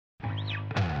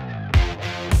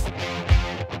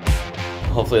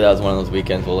hopefully that was one of those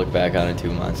weekends we'll look back on in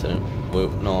 2 months and no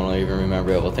one will even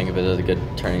remember it. We'll think of it as a good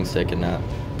turning stick and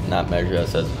not measure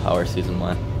us as how our season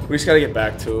went. We just got to get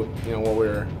back to what we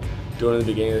were doing at the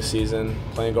beginning of the season,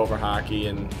 playing Gopher hockey,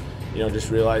 and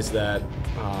just realize that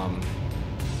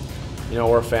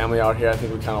we're a family out here. I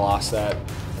think we kind of lost that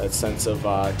sense of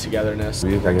togetherness.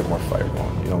 We got to get more fire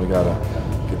going. We got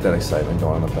to get that excitement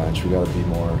going on the bench. We got to be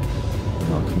more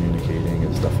communicating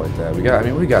and stuff like that. We got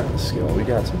the skill. We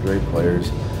got some great players,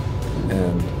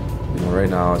 and right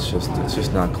now it's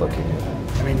just not clicking.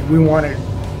 I mean, we want to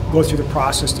go through the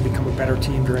process to become a better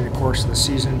team during the course of the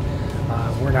season.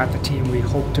 We're not the team we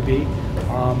hope to be,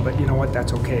 but you know what?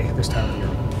 That's okay this time of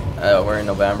year. We're in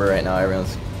November right now.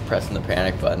 Everyone's pressing the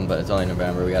panic button, but it's only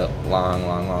November. We got a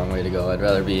long way to go. I'd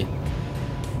rather be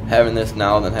having this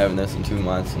now than having this in 2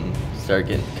 months and start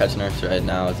catching our stride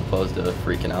now as opposed to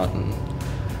freaking out in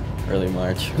early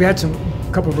March. We had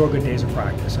a couple of real good days of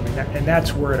practice. I mean, and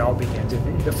that's where it all begins.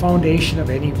 The foundation of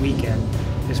any weekend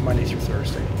is Monday through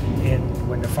Thursday. And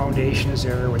when the foundation is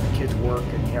there, when the kids work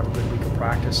and you have a good week of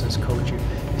practice as coach, you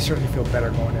certainly feel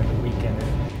better going into the weekend.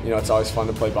 It's always fun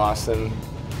to play Boston.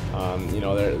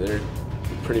 They're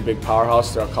a pretty big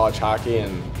powerhouse throughout college hockey,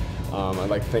 and I'd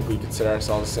like to think we consider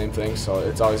ourselves the same thing. So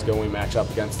it's always good when we match up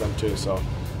against them too. So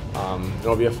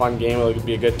it'll be a fun game. It'll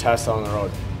be a good test on the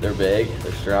road. They're big,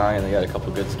 they're strong, and they got a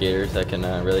couple good skaters that can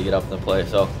really get up in the play.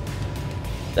 So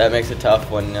that makes it tough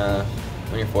when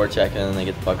you're forechecking and they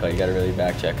get the puck out. You got to really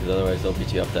back check, because otherwise they'll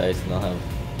beat you up the ice and they'll have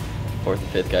fourth and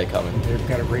fifth guy coming. They've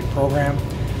got a great program.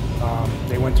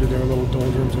 They went through their little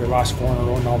doldrums. They lost 4 in a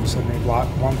row, and all of a sudden they've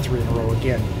won 3 in a row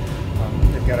again.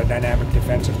 They've got a dynamic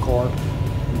defensive core.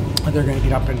 They're going to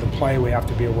get up into play. We have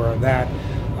to be aware of that.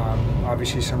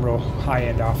 Obviously, some real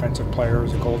high-end offensive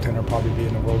players. The goaltender will probably be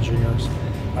in the World Juniors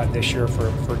this year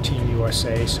for Team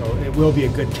USA. So it will be a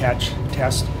good test.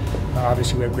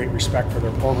 Obviously, we have great respect for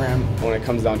their program. When it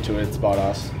comes down to it, it's about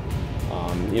us.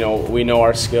 We know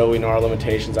our skill, we know our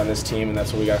limitations on this team, and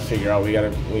that's what we got to figure out. We got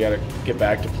to get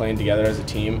back to playing together as a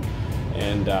team,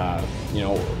 and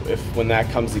when that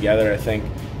comes together, I think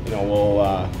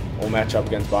we'll match up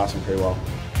against Boston pretty well.